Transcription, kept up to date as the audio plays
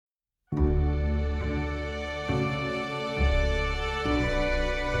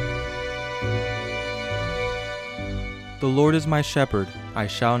The Lord is my shepherd, I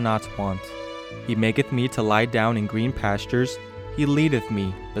shall not want. He maketh me to lie down in green pastures. He leadeth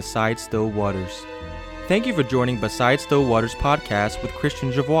me beside still waters. Thank you for joining Beside Still Waters podcast with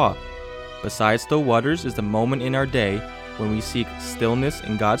Christian Javois. Beside Still Waters is the moment in our day when we seek stillness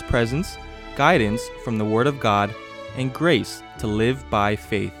in God's presence, guidance from the Word of God, and grace to live by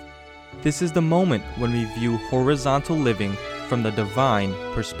faith. This is the moment when we view horizontal living from the divine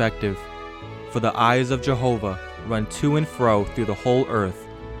perspective. For the eyes of Jehovah run to and fro through the whole earth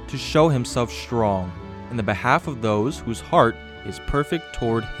to show himself strong in the behalf of those whose heart is perfect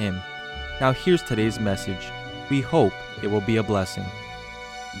toward him. Now here's today's message. We hope it will be a blessing.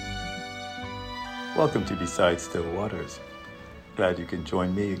 Welcome to Beside Still Waters. Glad you can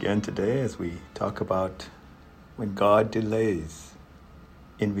join me again today as we talk about when God delays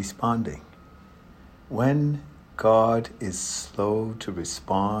in responding. When God is slow to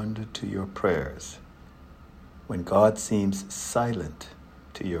respond to your prayers. When God seems silent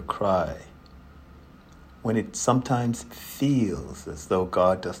to your cry. When it sometimes feels as though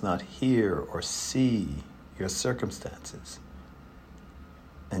God does not hear or see your circumstances.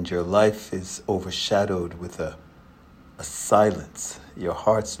 And your life is overshadowed with a silence. Your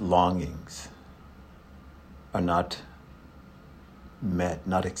heart's longings are not met,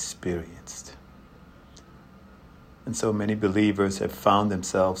 not experienced. And so many believers have found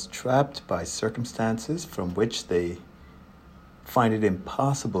themselves trapped by circumstances from which they find it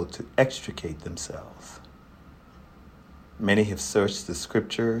impossible to extricate themselves. Many have searched the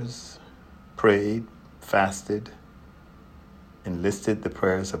scriptures, prayed, fasted, enlisted the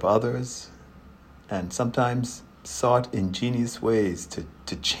prayers of others, and sometimes sought ingenious ways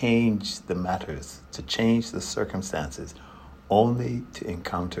to change the matters, to change the circumstances, only to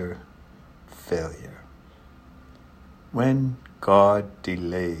encounter failure. When God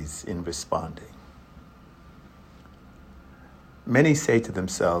delays in responding. Many say to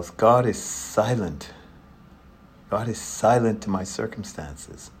themselves, God is silent. God is silent to my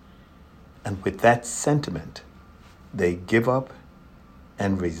circumstances. And with that sentiment, they give up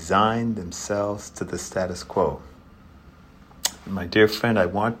and resign themselves to the status quo. My dear friend, I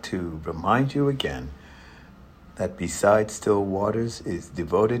want to remind you again that Beside Still Waters is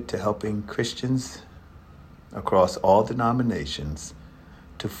devoted to helping Christians across all denominations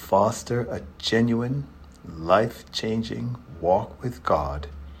to foster a genuine, life-changing walk with God,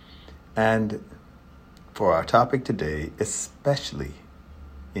 and for our topic today, especially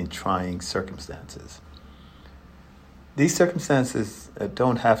in trying circumstances. These circumstances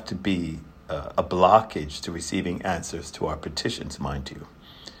don't have to be a blockage to receiving answers to our petitions, mind you.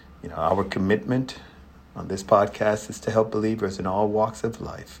 Our commitment on this podcast is to help believers in all walks of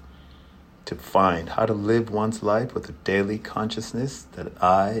life to find how to live one's life with a daily consciousness that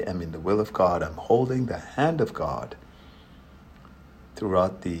I am in the will of God. I'm holding the hand of God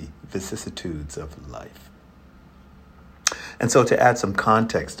throughout the vicissitudes of life. And so to add some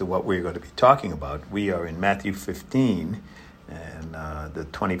context to what we're going to be talking about, we are in Matthew 15 and the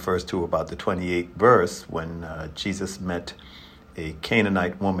 21st to about the 28th verse when Jesus met a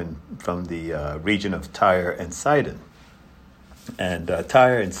Canaanite woman from the region of Tyre and Sidon. And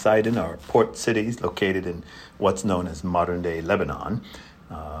Tyre and Sidon are port cities located in what's known as modern-day Lebanon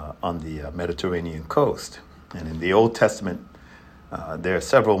on the Mediterranean coast. And in the Old Testament, there are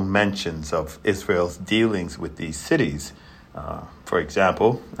several mentions of Israel's dealings with these cities. For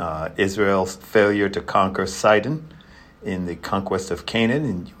example, Israel's failure to conquer Sidon in the conquest of Canaan,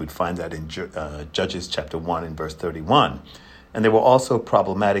 and you would find that in Judges chapter 1 and verse 31. And there were also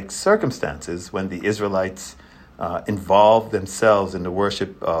problematic circumstances when the Israelites involved themselves in the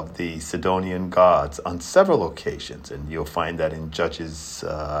worship of the Sidonian gods on several occasions. And you'll find that in Judges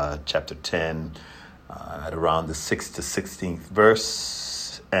chapter 10 at around the 6th to 16th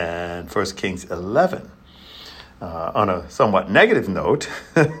verse and 1 Kings 11. On a somewhat negative note,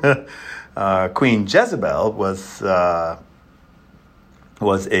 Queen Jezebel was a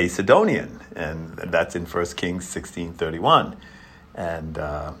Sidonian, and that's in 1 Kings 16:31. And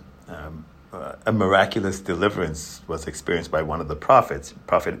a miraculous deliverance was experienced by one of the prophets,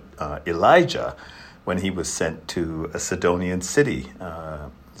 Prophet Elijah, when he was sent to a Sidonian city,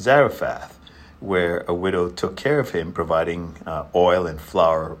 Zarephath, where a widow took care of him, providing oil and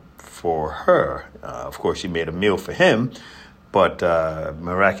flour for her. Of course, she made a meal for him, but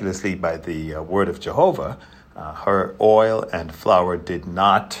miraculously, by the word of Jehovah, her oil and flour did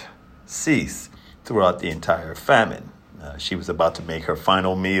not cease throughout the entire famine. She was about to make her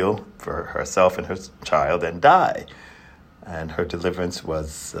final meal for herself and her child and die. And her deliverance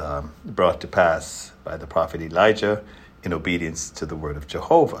was brought to pass by the prophet Elijah in obedience to the word of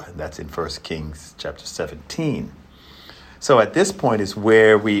Jehovah. And that's in 1 Kings chapter 17. So at this point is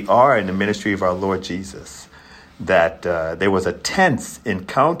where we are in the ministry of our Lord Jesus, that there was a tense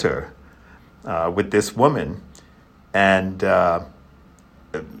encounter with this woman, and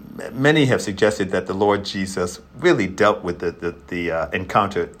many have suggested that the Lord Jesus really dealt with the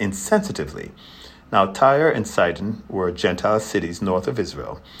encounter insensitively. Now, Tyre and Sidon were Gentile cities north of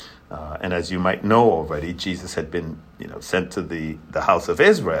Israel. And as you might know already, Jesus had been sent to the house of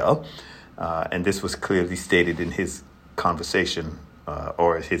Israel. And this was clearly stated in his conversation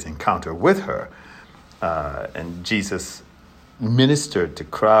or his encounter with her. And Jesus ministered to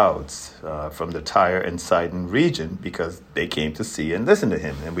crowds from the Tyre and Sidon region because they came to see and listen to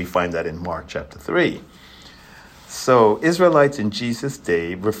him. And we find that in Mark chapter 3. So Israelites in Jesus'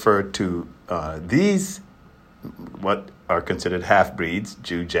 day referred to these, what are considered half-breeds,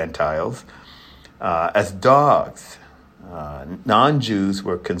 Jew Gentiles, as dogs. Non-Jews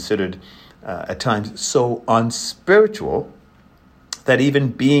were considered at times so unspiritual that even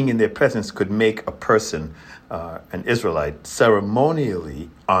being in their presence could make a person, an Israelite, ceremonially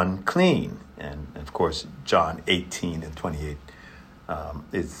unclean. And of course, John 18 and 28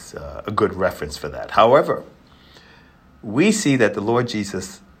 is a good reference for that. However, we see that the Lord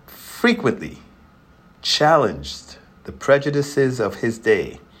Jesus frequently challenged the prejudices of his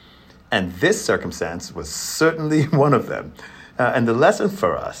day. And this circumstance was certainly one of them. And the lesson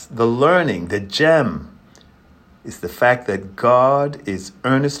for us, the learning, the gem, is the fact that God is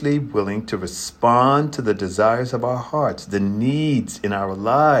earnestly willing to respond to the desires of our hearts, the needs in our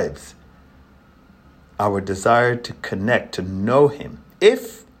lives, our desire to connect, to know him,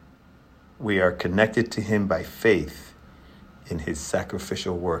 if we are connected to him by faith in his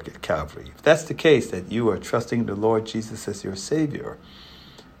sacrificial work at Calvary. If that's the case, that you are trusting the Lord Jesus as your Savior,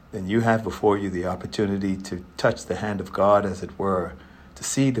 then you have before you the opportunity to touch the hand of God, as it were, to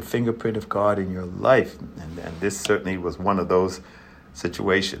see the fingerprint of God in your life. And this certainly was one of those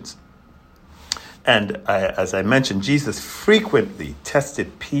situations. And as I mentioned, Jesus frequently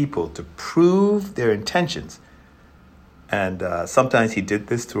tested people to prove their intentions. And sometimes he did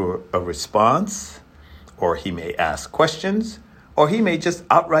this through a response, or he may ask questions, or he may just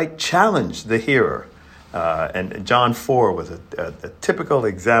outright challenge the hearer. And John 4 was a typical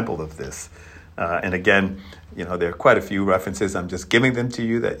example of this. And again, there are quite a few references. I'm just giving them to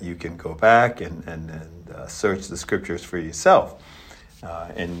you that you can go back and search the scriptures for yourself.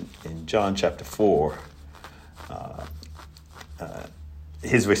 In John chapter 4,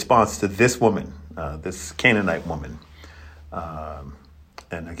 his response to this woman, this Canaanite woman,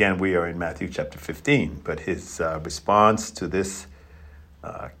 and again, we are in Matthew chapter 15, but his response to this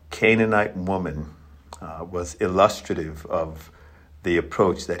Canaanite woman was illustrative of the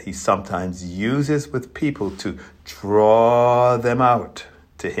approach that he sometimes uses with people to draw them out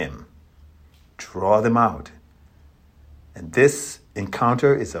to him. Draw them out. And this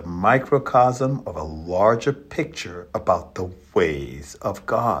encounter is a microcosm of a larger picture about the ways of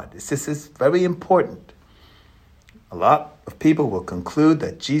God. This is very important. A lot of people will conclude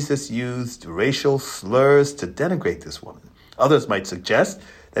that Jesus used racial slurs to denigrate this woman. Others might suggest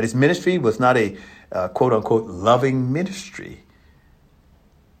that his ministry was not a quote-unquote loving ministry,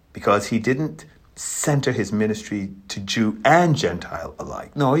 because he didn't center his ministry to Jew and Gentile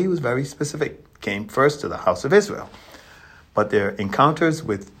alike. No, he was very specific. Came first to the house of Israel. But there are encounters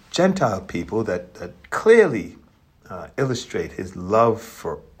with Gentile people that clearly illustrate his love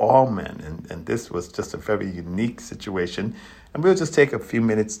for all men. And this was just a very unique situation. And we'll just take a few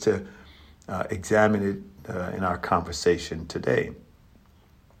minutes to examine it in our conversation today.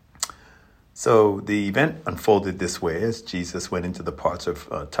 So the event unfolded this way as Jesus went into the parts of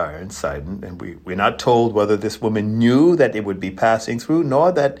Tyre and Sidon. And we're not told whether this woman knew that it would be passing through,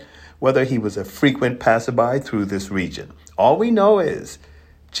 nor that whether he was a frequent passerby through this region. All we know is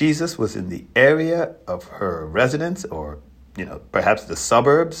Jesus was in the area of her residence, or perhaps the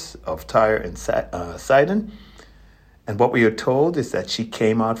suburbs of Tyre and Sidon. And what we are told is that she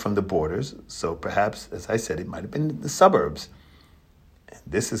came out from the borders. So perhaps, as I said, it might have been the suburbs. And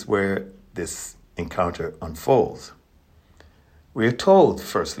this is where this encounter unfolds. We are told,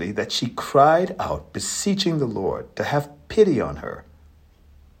 firstly, that she cried out, beseeching the Lord to have pity on her.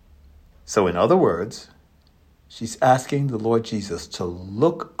 So in other words, she's asking the Lord Jesus to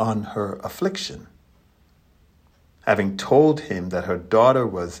look on her affliction. Having told him that her daughter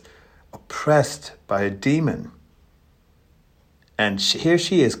was oppressed by a demon. And here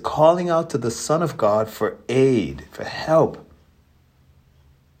she is calling out to the Son of God for aid, for help.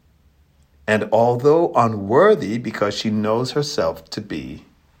 And although unworthy, because she knows herself to be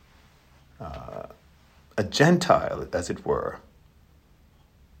a Gentile, as it were,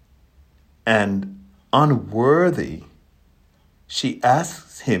 and unworthy she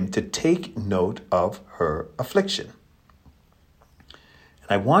asks him to take note of her affliction. And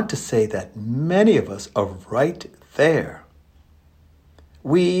I want to say that many of us are right there.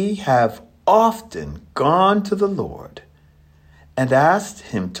 We have often gone to the Lord and asked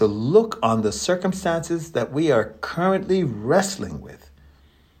him to look on the circumstances that we are currently wrestling with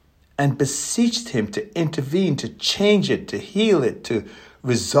and beseeched him to intervene, to change it, to heal it, to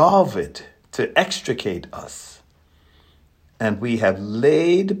resolve it, to extricate us. And we have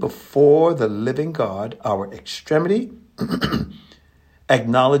laid before the living God our extremity,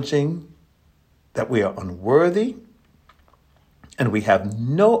 acknowledging that we are unworthy and we have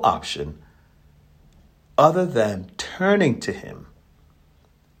no option other than turning to him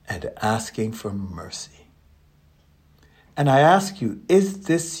and asking for mercy. And I ask you, is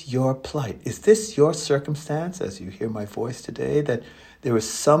this your plight? Is this your circumstance as you hear my voice today, that there is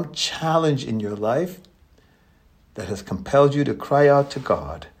some challenge in your life that has compelled you to cry out to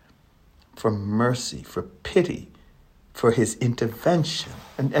God for mercy, for pity, for his intervention?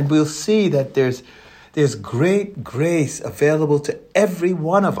 And we'll see that there's great grace available to every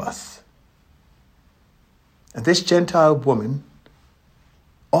one of us. And this Gentile woman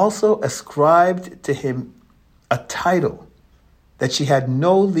also ascribed to him a title that she had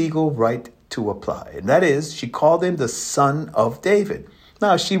no legal right to apply. And that is, she called him the Son of David.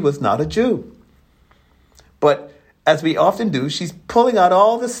 Now, she was not a Jew. But as we often do, she's pulling out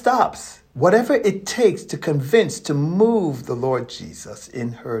all the stops, whatever it takes to convince, to move the Lord Jesus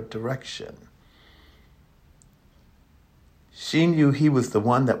in her direction. She knew he was the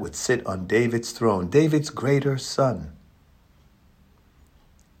one that would sit on David's throne, David's greater son.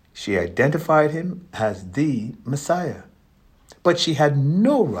 She identified him as the Messiah, but she had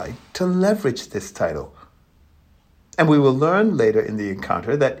no right to leverage this title. And we will learn later in the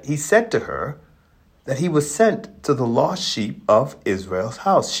encounter that he said to her that he was sent to the lost sheep of Israel's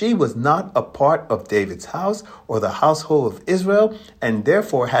house. She was not a part of David's house or the household of Israel, and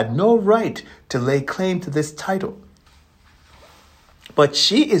therefore had no right to lay claim to this title. But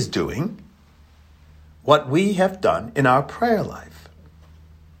she is doing what we have done in our prayer life.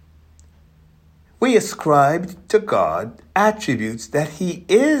 We ascribed to God attributes that he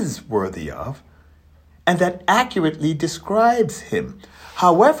is worthy of and that accurately describes him.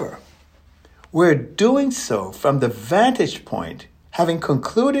 However, we're doing so from the vantage point, having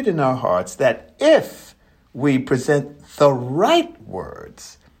concluded in our hearts that if we present the right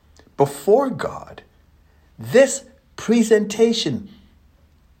words before God, this presentation,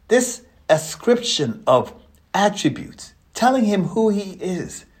 this ascription of attributes, telling him who he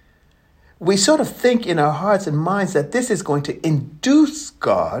is, we sort of think in our hearts and minds that this is going to induce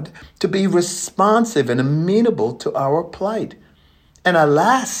God to be responsive and amenable to our plight. And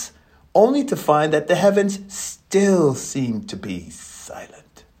alas, only to find that the heavens still seem to be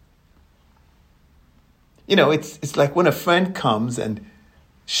silent. You know, it's like when a friend comes and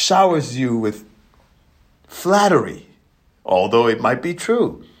showers you with flattery, although it might be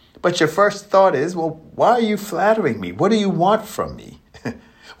true. But your first thought is, well, why are you flattering me? What do you want from me?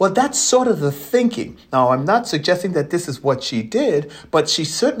 Well, that's sort of the thinking. Now, I'm not suggesting that this is what she did, but she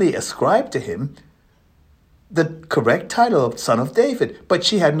certainly ascribed to him the correct title of Son of David. But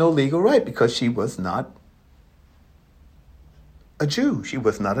she had no legal right because she was not a Jew. She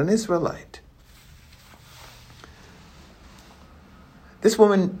was not an Israelite. This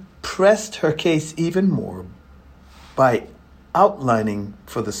woman pressed her case even more by outlining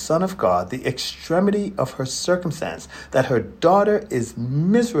for the Son of God the extremity of her circumstance, that her daughter is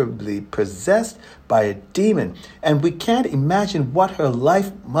miserably possessed by a demon. And we can't imagine what her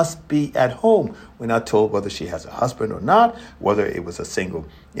life must be at home. We're not told whether she has a husband or not, whether it was a single,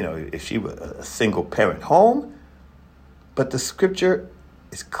 if she was a single parent home. But the scripture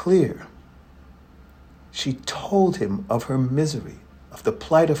is clear. She told him of her misery, of the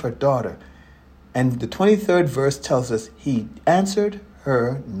plight of her daughter. And the 23rd verse tells us he answered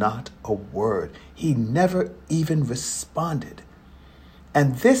her not a word. He never even responded.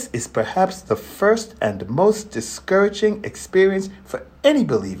 And this is perhaps the first and most discouraging experience for any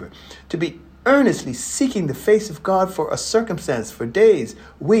believer, to be earnestly seeking the face of God for a circumstance for days,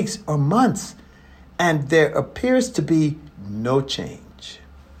 weeks, or months, and there appears to be no change.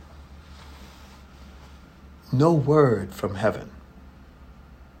 No word from heaven.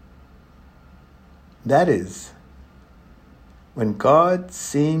 That is, when God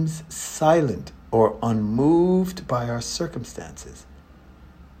seems silent or unmoved by our circumstances,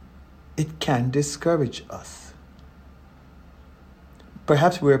 it can discourage us.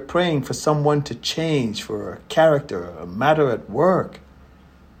 Perhaps we're praying for someone to change, for a character or a matter at work,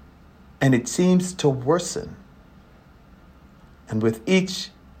 and it seems to worsen. And with each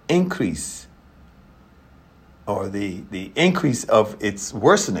increase, or the increase of its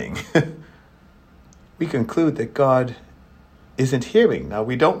worsening, we conclude that God isn't hearing. Now,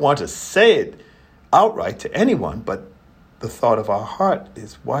 we don't want to say it outright to anyone, but the thought of our heart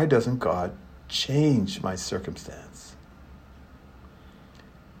is, why doesn't God change my circumstance?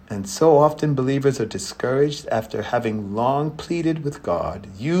 And so often believers are discouraged after having long pleaded with God,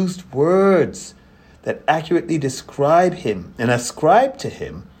 used words that accurately describe him and ascribe to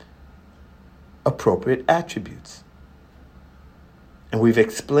him appropriate attributes. And we've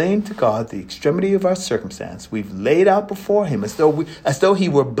explained to God the extremity of our circumstance. We've laid out before him as though he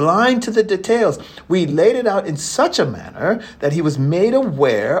were blind to the details. We laid it out in such a manner that he was made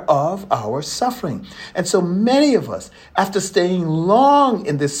aware of our suffering. And so many of us, after staying long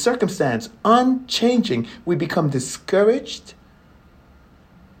in this circumstance, unchanging, we become discouraged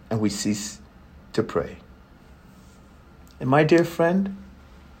and we cease to pray. And my dear friend,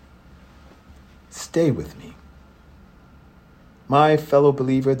 stay with me. My fellow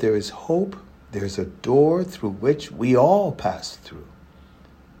believer, there is hope. There's a door through which we all pass through.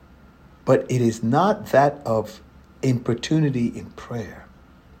 But it is not that of importunity in prayer.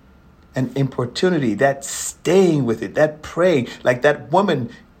 An importunity, that staying with it, that praying, like that woman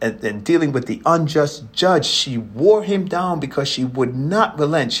and dealing with the unjust judge. She wore him down because she would not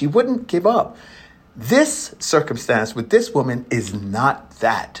relent. She wouldn't give up. This circumstance with this woman is not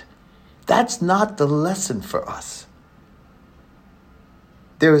that. That's not the lesson for us.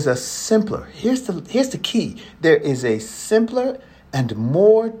 There is a simpler, here's the key. There is a simpler and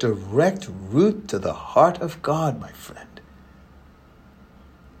more direct route to the heart of God, my friend.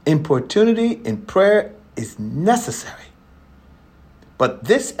 Importunity in prayer is necessary. But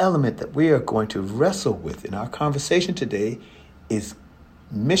this element that we are going to wrestle with in our conversation today is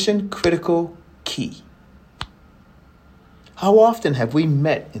mission critical key. How often have we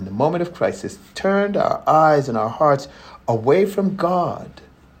met in the moment of crisis, turned our eyes and our hearts away from God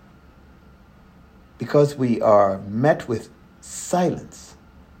because we are met with silence,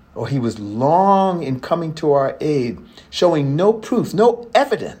 or he was long in coming to our aid, showing no proof, no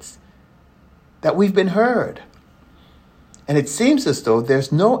evidence that we've been heard. And it seems as though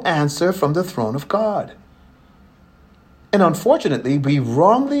there's no answer from the throne of God. And unfortunately, we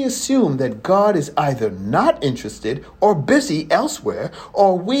wrongly assume that God is either not interested or busy elsewhere,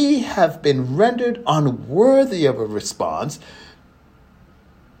 or we have been rendered unworthy of a response,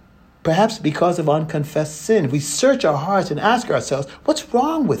 perhaps because of unconfessed sin. We search our hearts and ask ourselves, what's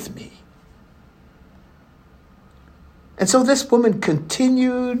wrong with me? And so this woman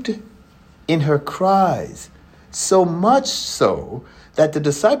continued in her cries, so much so that the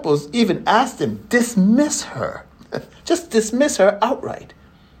disciples even asked him, dismiss her. Just dismiss her outright.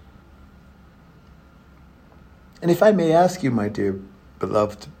 And if I may ask you, my dear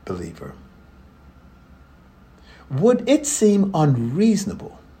beloved believer, would it seem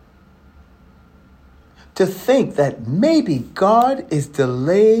unreasonable to think that maybe God is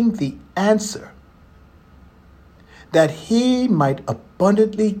delaying the answer that he might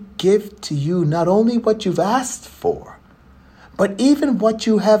abundantly give to you not only what you've asked for, but even what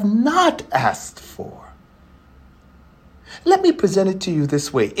you have not asked for? Let me present it to you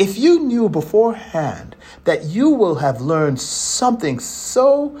this way. If you knew beforehand that you will have learned something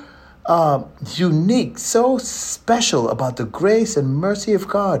so unique, so special about the grace and mercy of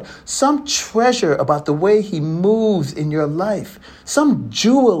God, some treasure about the way he moves in your life, some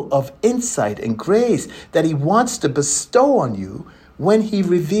jewel of insight and grace that he wants to bestow on you when he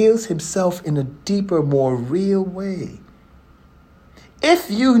reveals himself in a deeper, more real way.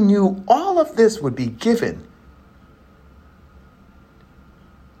 If you knew all of this would be given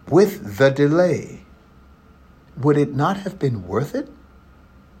with the delay, would it not have been worth it?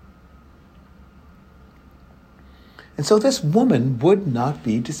 And so this woman would not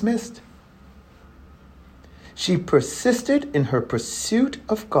be dismissed. She persisted in her pursuit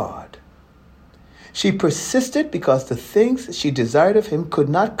of God. She persisted because the things she desired of him could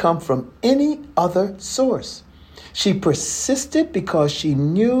not come from any other source. She persisted because she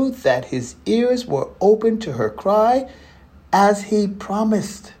knew that his ears were open to her cry as he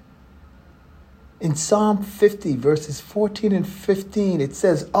promised. In Psalm 50, verses 14 and 15, it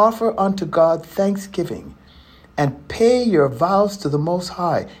says, offer unto God thanksgiving and pay your vows to the Most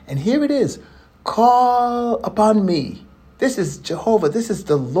High. And here it is, call upon me. This is Jehovah. This is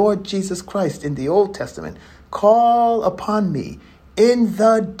the Lord Jesus Christ in the Old Testament. Call upon me in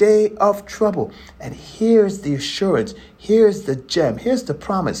the day of trouble. And here's the assurance. Here's the gem. Here's the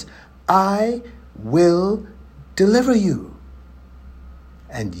promise. I will deliver you,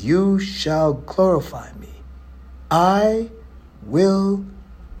 and you shall glorify me. I will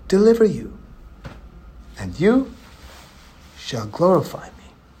deliver you, and you shall glorify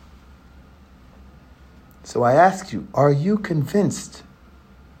me. So I ask you, are you convinced,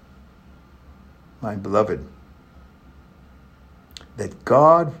 my beloved, that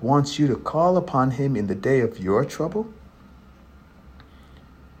God wants you to call upon him in the day of your trouble?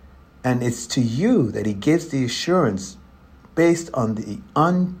 And it's to you that he gives the assurance based on the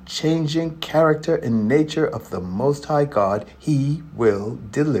unchanging character and nature of the Most High God. He will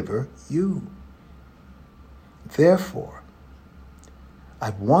deliver you. Therefore,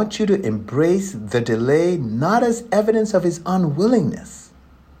 I want you to embrace the delay not as evidence of his unwillingness,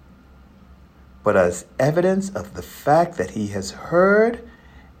 but as evidence of the fact that he has heard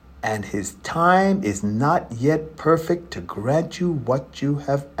and his time is not yet perfect to grant you what you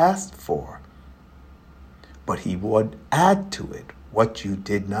have asked for. But he would add to it what you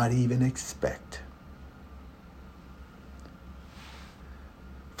did not even expect.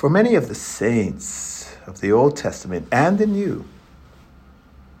 For many of the saints of the Old Testament and the New,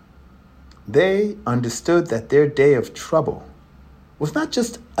 they understood that their day of trouble was not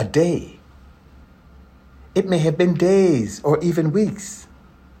just a day. It may have been days or even weeks.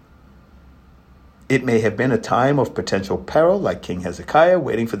 It may have been a time of potential peril, like King Hezekiah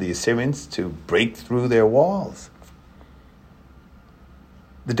waiting for the Assyrians to break through their walls.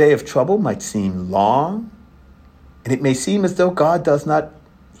 The day of trouble might seem long, and it may seem as though God does not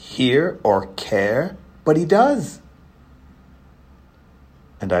hear or care, but he does.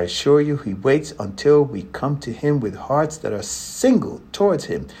 And I assure you, he waits until we come to him with hearts that are single towards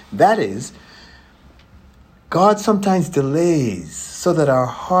him. That is, God sometimes delays so that our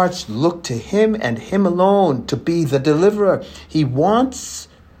hearts look to him and him alone to be the deliverer. He waits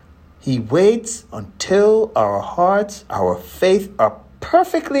until our hearts, our faith are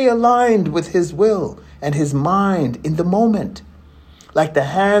perfectly aligned with his will and his mind in the moment. Like the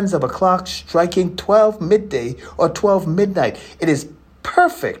hands of a clock striking 12 midday or 12 midnight. It is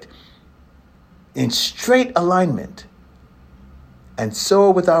perfect in straight alignment. And so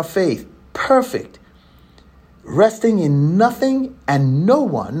with our faith, perfect, resting in nothing and no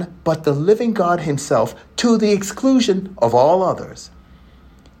one but the living God himself, to the exclusion of all others.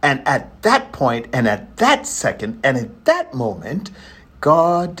 And at that point, and at that second, and at that moment,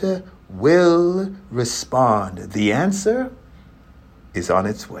 God will respond. The answer is on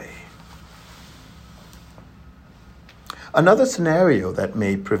its way. Another scenario that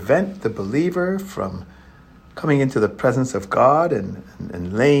may prevent the believer from coming into the presence of God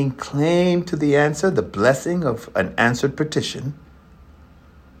and laying claim to the answer, the blessing of an answered petition,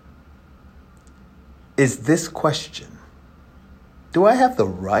 is this question: do I have the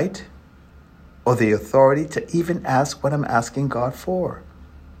right or the authority to even ask what I'm asking God for?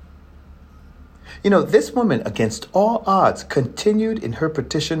 You know, this woman, against all odds, continued in her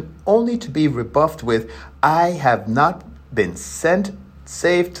petition only to be rebuffed with, I have not been sent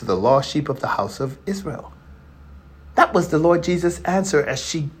save to the lost sheep of the house of Israel. That was the Lord Jesus' answer as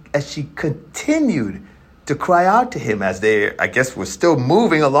she continued to cry out to him as they, I guess, were still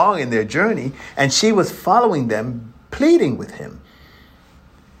moving along in their journey, and she was following them, pleading with him.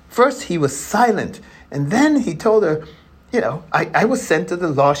 First, he was silent, and then he told her, I was sent to the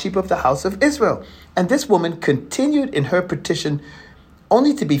lost sheep of the house of Israel. And this woman continued in her petition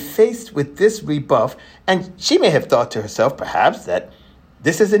only to be faced with this rebuff, and she may have thought to herself, perhaps, that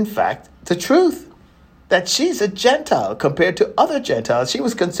this is in fact the truth. That she's a Gentile compared to other Gentiles. She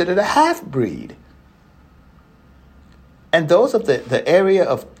was considered a half-breed. And those of the area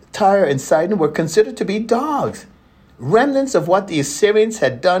of Tyre and Sidon were considered to be dogs, remnants of what the Assyrians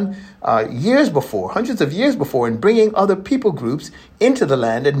had done years before, hundreds of years before, in bringing other people groups into the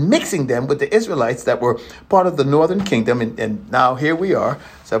land and mixing them with the Israelites that were part of the northern kingdom. And now here we are,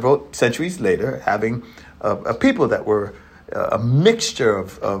 several centuries later, having a people that were a mixture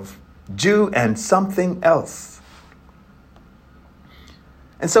of Jew and something else.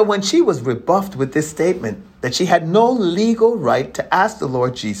 And so when she was rebuffed with this statement that she had no legal right to ask the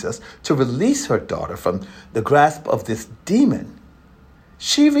Lord Jesus to release her daughter from the grasp of this demon,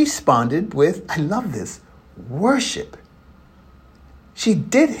 she responded with, I love this, worship. She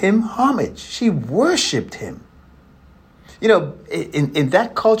did him homage. She worshiped him. You know, in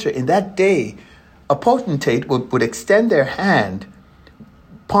that culture, in that day, a potentate would extend their hand,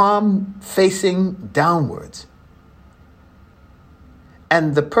 palm facing downwards.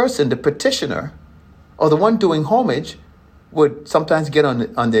 And the person, the petitioner, or the one doing homage, would sometimes get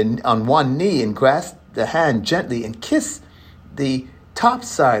on one knee and grasp the hand gently and kiss the top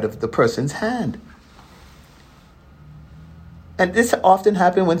side of the person's hand. And this often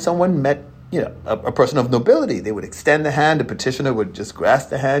happened when someone met a person of nobility. They would extend the hand. The petitioner would just grasp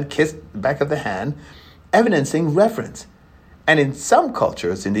the hand, kiss the back of the hand, evidencing reverence. And in some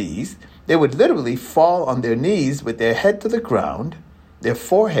cultures in the East, they would literally fall on their knees with their head to the ground, their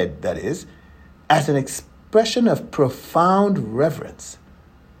forehead, that is, as an expression of profound reverence.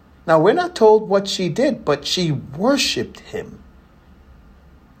 Now, we're not told what she did, but she worshipped him.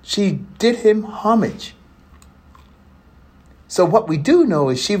 She did him homage. So what we do know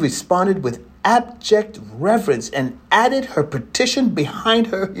is she responded with abject reverence and added her petition behind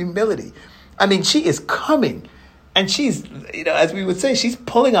her humility. I mean, she is coming and she's, as we would say, she's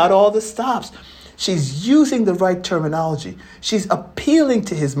pulling out all the stops. She's using the right terminology. She's appealing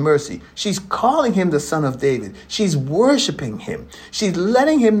to his mercy. She's calling him the Son of David. She's worshiping him. She's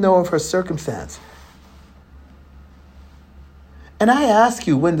letting him know of her circumstance. And I ask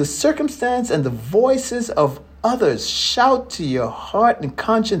you, when the circumstance and the voices of others shout to your heart and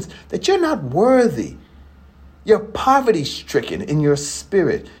conscience that you're not worthy, you're poverty-stricken in your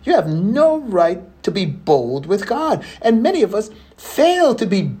spirit, you have no right to be bold with God. And many of us fail to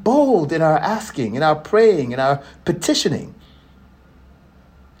be bold in our asking, in our praying, in our petitioning.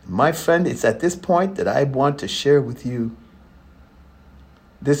 My friend, it's at this point that I want to share with you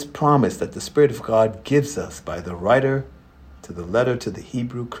this promise that the Spirit of God gives us by the writer to the letter to the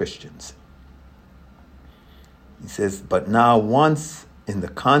Hebrew Christians. He says, "But now once in the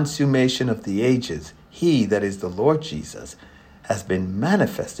consummation of the ages, he, that is the Lord Jesus, has been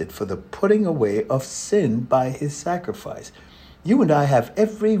manifested for the putting away of sin by his sacrifice." You and I have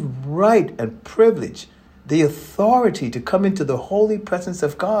every right and privilege, the authority to come into the holy presence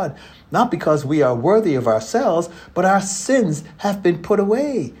of God, not because we are worthy of ourselves, but our sins have been put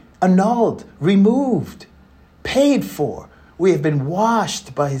away, annulled, removed, paid for. We have been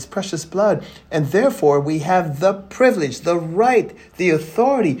washed by his precious blood, and therefore we have the privilege, the right, the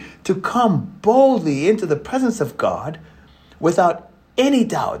authority to come boldly into the presence of God without any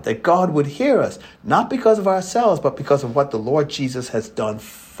doubt that God would hear us, not because of ourselves, but because of what the Lord Jesus has done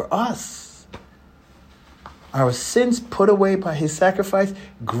for us. Our sins put away by his sacrifice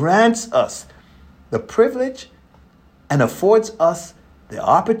grants us the privilege and affords us the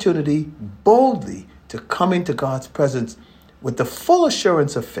opportunity boldly to come into God's presence with the full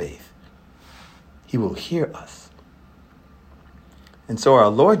assurance of faith. He will hear us. And so our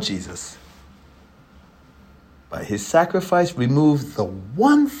Lord Jesus, by his sacrifice, removed the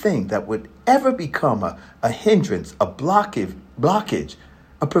one thing that would ever become a hindrance, a blockage,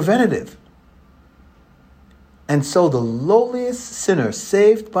 a preventative. And so the lowliest sinner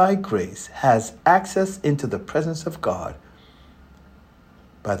saved by grace has access into the presence of God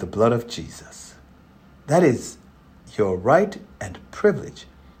by the blood of Jesus. That is your right and privilege.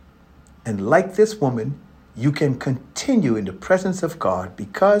 And like this woman, you can continue in the presence of God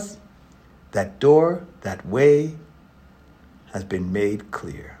because that door, that way has been made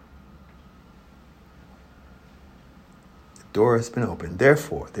clear. The door has been opened.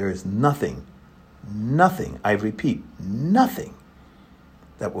 Therefore, there is nothing, I repeat, nothing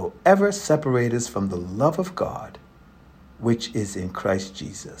that will ever separate us from the love of God, which is in Christ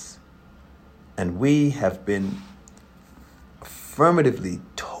Jesus. And we have been affirmatively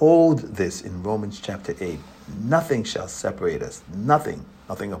told this in Romans chapter 8. Nothing shall separate us. Nothing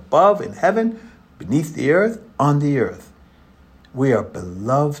above in heaven, beneath the earth, on the earth. We are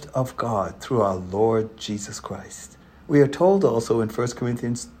beloved of God through our Lord Jesus Christ. We are told also in 1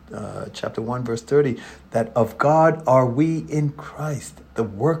 Corinthians chapter 1, verse 30, that of God are we in Christ. The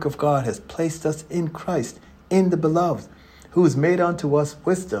work of God has placed us in Christ, in the beloved, who has made unto us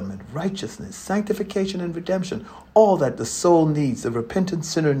wisdom and righteousness, sanctification and redemption. All that the soul needs, the repentant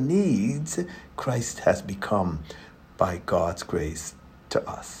sinner needs, Christ has become by God's grace to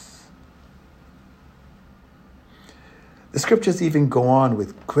us. The scriptures even go on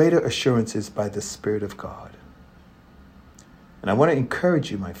with greater assurances by the Spirit of God. And I want to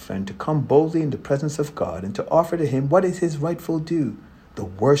encourage you, my friend, to come boldly in the presence of God and to offer to him what is his rightful due, the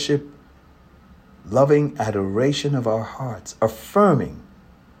worship, loving adoration of our hearts, affirming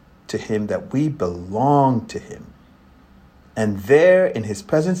to him that we belong to him. And there in his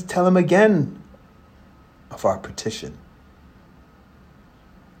presence, tell him again of our petition.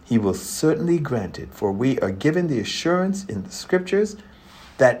 He will certainly grant it, for we are given the assurance in the scriptures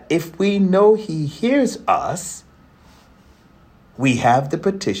that if we know he hears us, we have the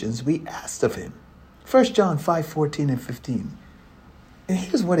petitions we asked of him. 1 John 5:14 and 15. And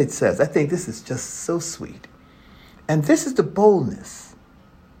here's what it says. I think this is just so sweet. And this is the boldness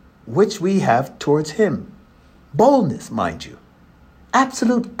which we have towards him. Boldness, mind you.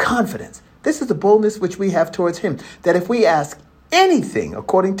 Absolute confidence. This is the boldness which we have towards him, that if we ask anything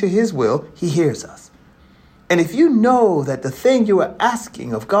according to his will, he hears us. And if you know that the thing you are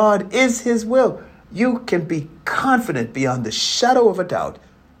asking of God is his will, you can be confident beyond the shadow of a doubt.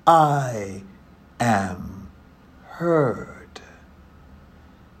 I am heard.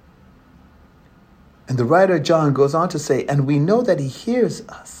 And the writer John goes on to say, and we know that he hears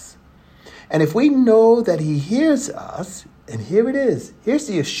us. And if we know that he hears us, and here it is, here's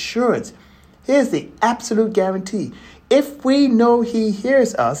the assurance, here's the absolute guarantee. If we know he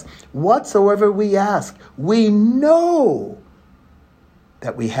hears us, whatsoever we ask, we know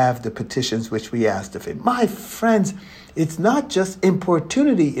that we have the petitions which we asked of him. My friends, it's not just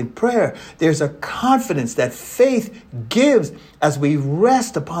importunity in prayer. There's a confidence that faith gives as we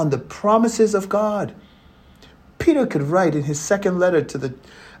rest upon the promises of God. Peter could write in his second letter to the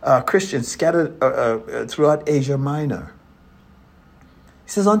Christians scattered throughout Asia Minor.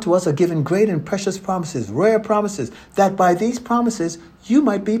 He says, unto us are given great and precious promises, rare promises, that by these promises you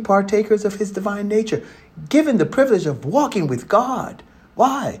might be partakers of his divine nature, given the privilege of walking with God.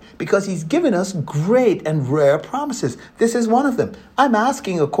 Why? Because he's given us great and rare promises. This is one of them. I'm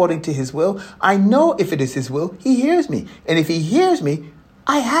asking according to his will. I know if it is his will, he hears me. And if he hears me,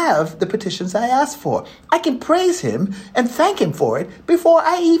 I have the petitions I asked for. I can praise him and thank him for it before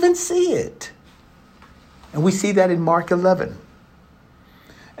I even see it. And we see that in Mark 11.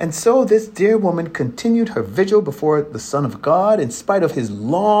 And so this dear woman continued her vigil before the Son of God in spite of his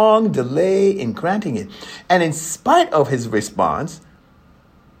long delay in granting it. And in spite of his response,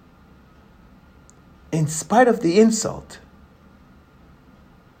 in spite of the insult,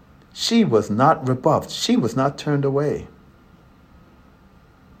 she was not rebuffed. She was not turned away.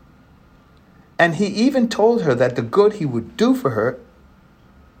 And he even told her that the good he would do for her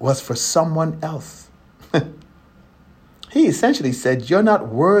was for someone else. He essentially said, you're not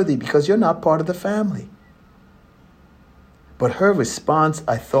worthy because you're not part of the family. But her response,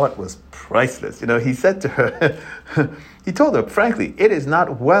 I thought, was priceless. He said to her, he told her, frankly, it is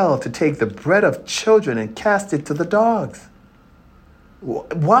not well to take the bread of children and cast it to the dogs.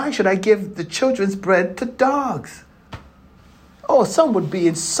 Why should I give the children's bread to dogs? Oh, some would be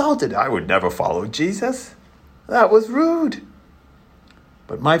insulted. I would never follow Jesus. That was rude.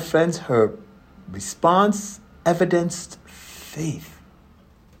 But my friends, her response evidenced faith.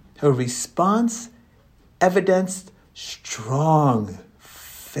 Her response evidenced strong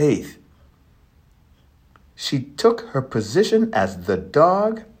faith. She took her position as the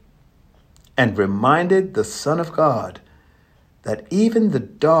dog and reminded the Son of God that even the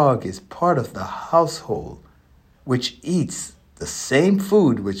dog is part of the household, which eats the same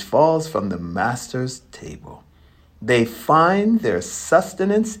food which falls from the master's table. They find their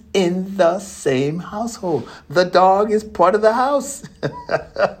sustenance in the same household. The dog is part of the house.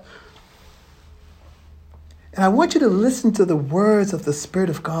 And I want you to listen to the words of the Spirit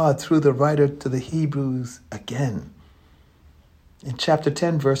of God through the writer to the Hebrews again. In chapter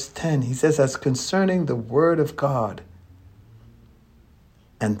 10, verse 10, he says, as concerning the word of God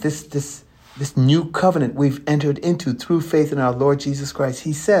and this new covenant we've entered into through faith in our Lord Jesus Christ,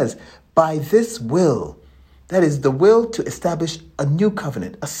 he says, by this will, that is the will to establish a new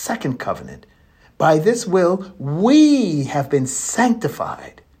covenant, a second covenant. By this will, we have been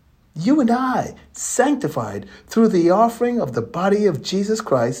sanctified. You and I, sanctified through the offering of the body of Jesus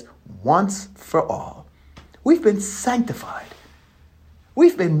Christ once for all. We've been sanctified.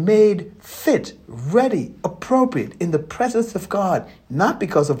 We've been made fit, ready, appropriate in the presence of God, not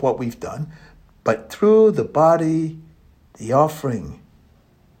because of what we've done, but through the body, the offering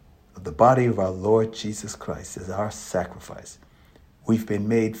of the body of our Lord Jesus Christ as our sacrifice. We've been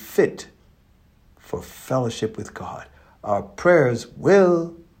made fit for fellowship with God. Our prayers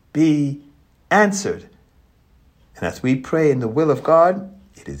will be answered. And as we pray in the will of God,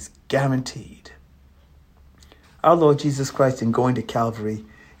 it is guaranteed. Our Lord Jesus Christ, in going to Calvary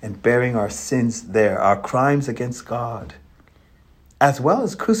and bearing our sins there, our crimes against God, as well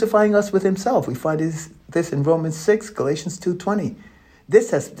as crucifying us with himself. We find this in Romans 6, Galatians 2:20.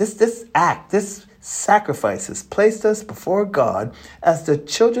 This sacrifice has placed us before God as the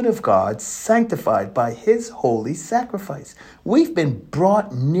children of God, sanctified by his holy sacrifice. We've been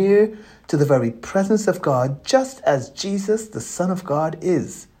brought near to the very presence of God, just as Jesus, the Son of God,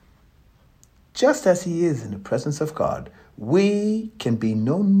 is. Just as he is in the presence of God, we can be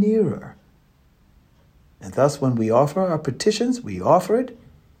no nearer. And thus, when we offer our petitions, we offer it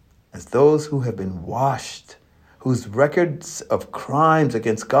as those who have been washed, whose records of crimes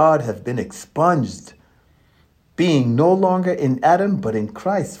against God have been expunged, being no longer in Adam, but in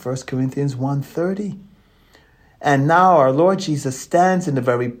Christ, 1 Corinthians 1:30. And now our Lord Jesus stands in the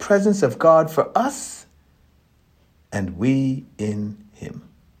very presence of God for us, and we in him.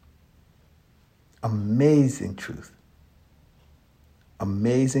 Amazing truth.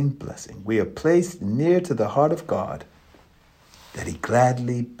 Amazing blessing. We are placed near to the heart of God, that he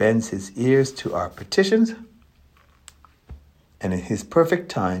gladly bends his ears to our petitions, and in his perfect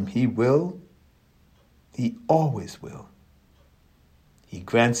time, he always will. He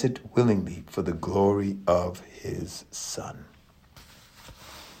grants it willingly for the glory of his Son,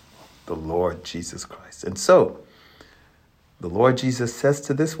 the Lord Jesus Christ. And so, the Lord Jesus says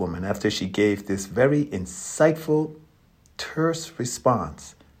to this woman, after she gave this very insightful, terse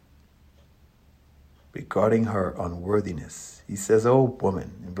response regarding her unworthiness, he says, "Oh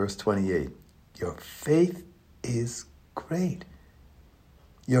woman," in verse 28, "your faith is great."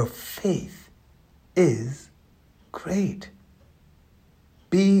 Your faith is great.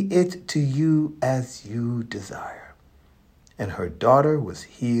 Be it to you as you desire. And her daughter was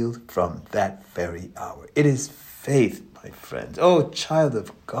healed from that very hour. It is faith, my friends. Oh, child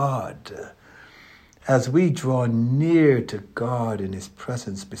of God, as we draw near to God in his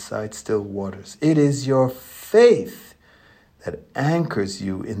presence beside still waters, it is your faith that anchors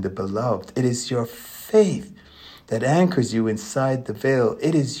you in the beloved. It is your faith that anchors you inside the veil.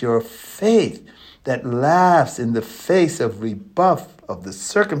 It is your faith that laughs in the face of rebuff, of the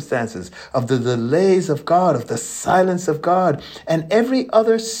circumstances, of the delays of God, of the silence of God, and every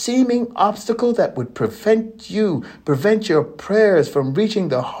other seeming obstacle that would prevent your prayers from reaching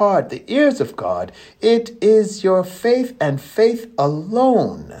the heart, the ears of God. It is your faith and faith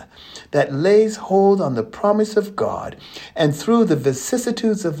alone that lays hold on the promise of God. And through the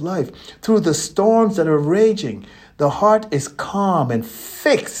vicissitudes of life, through the storms that are raging, the heart is calm and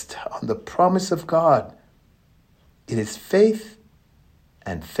fixed on the promise of God. It is faith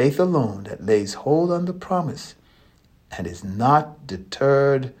and faith alone that lays hold on the promise and is not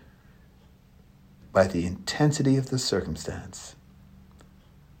deterred by the intensity of the circumstance,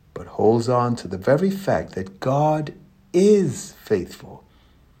 but holds on to the very fact that God is faithful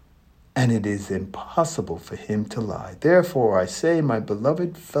and it is impossible for him to lie. Therefore, I say, my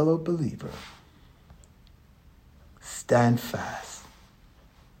beloved fellow believer, stand fast.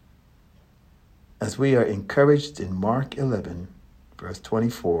 As we are encouraged in Mark 11, verse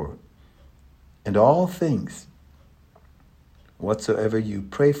 24, and all things, whatsoever you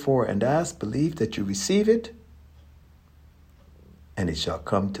pray for and ask, believe that you receive it, and it shall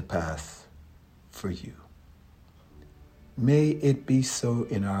come to pass for you. May it be so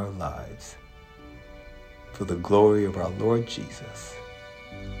in our lives, for the glory of our Lord Jesus.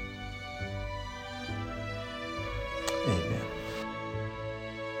 Amen.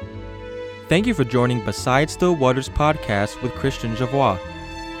 Thank you for joining Beside Still Waters podcast with Christian Javois.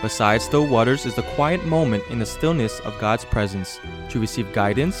 Beside Still Waters is the quiet moment in the stillness of God's presence to receive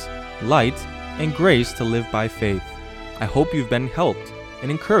guidance, light, and grace to live by faith. I hope you've been helped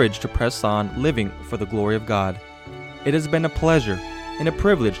and encouraged to press on living for the glory of God. It has been a pleasure and a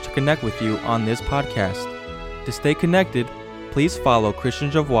privilege to connect with you on this podcast. To stay connected, please follow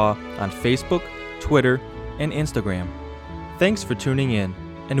Christian Javois on Facebook, Twitter, and Instagram. Thanks for tuning in,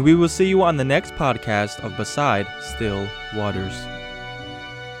 and we will see you on the next podcast of Beside Still Waters.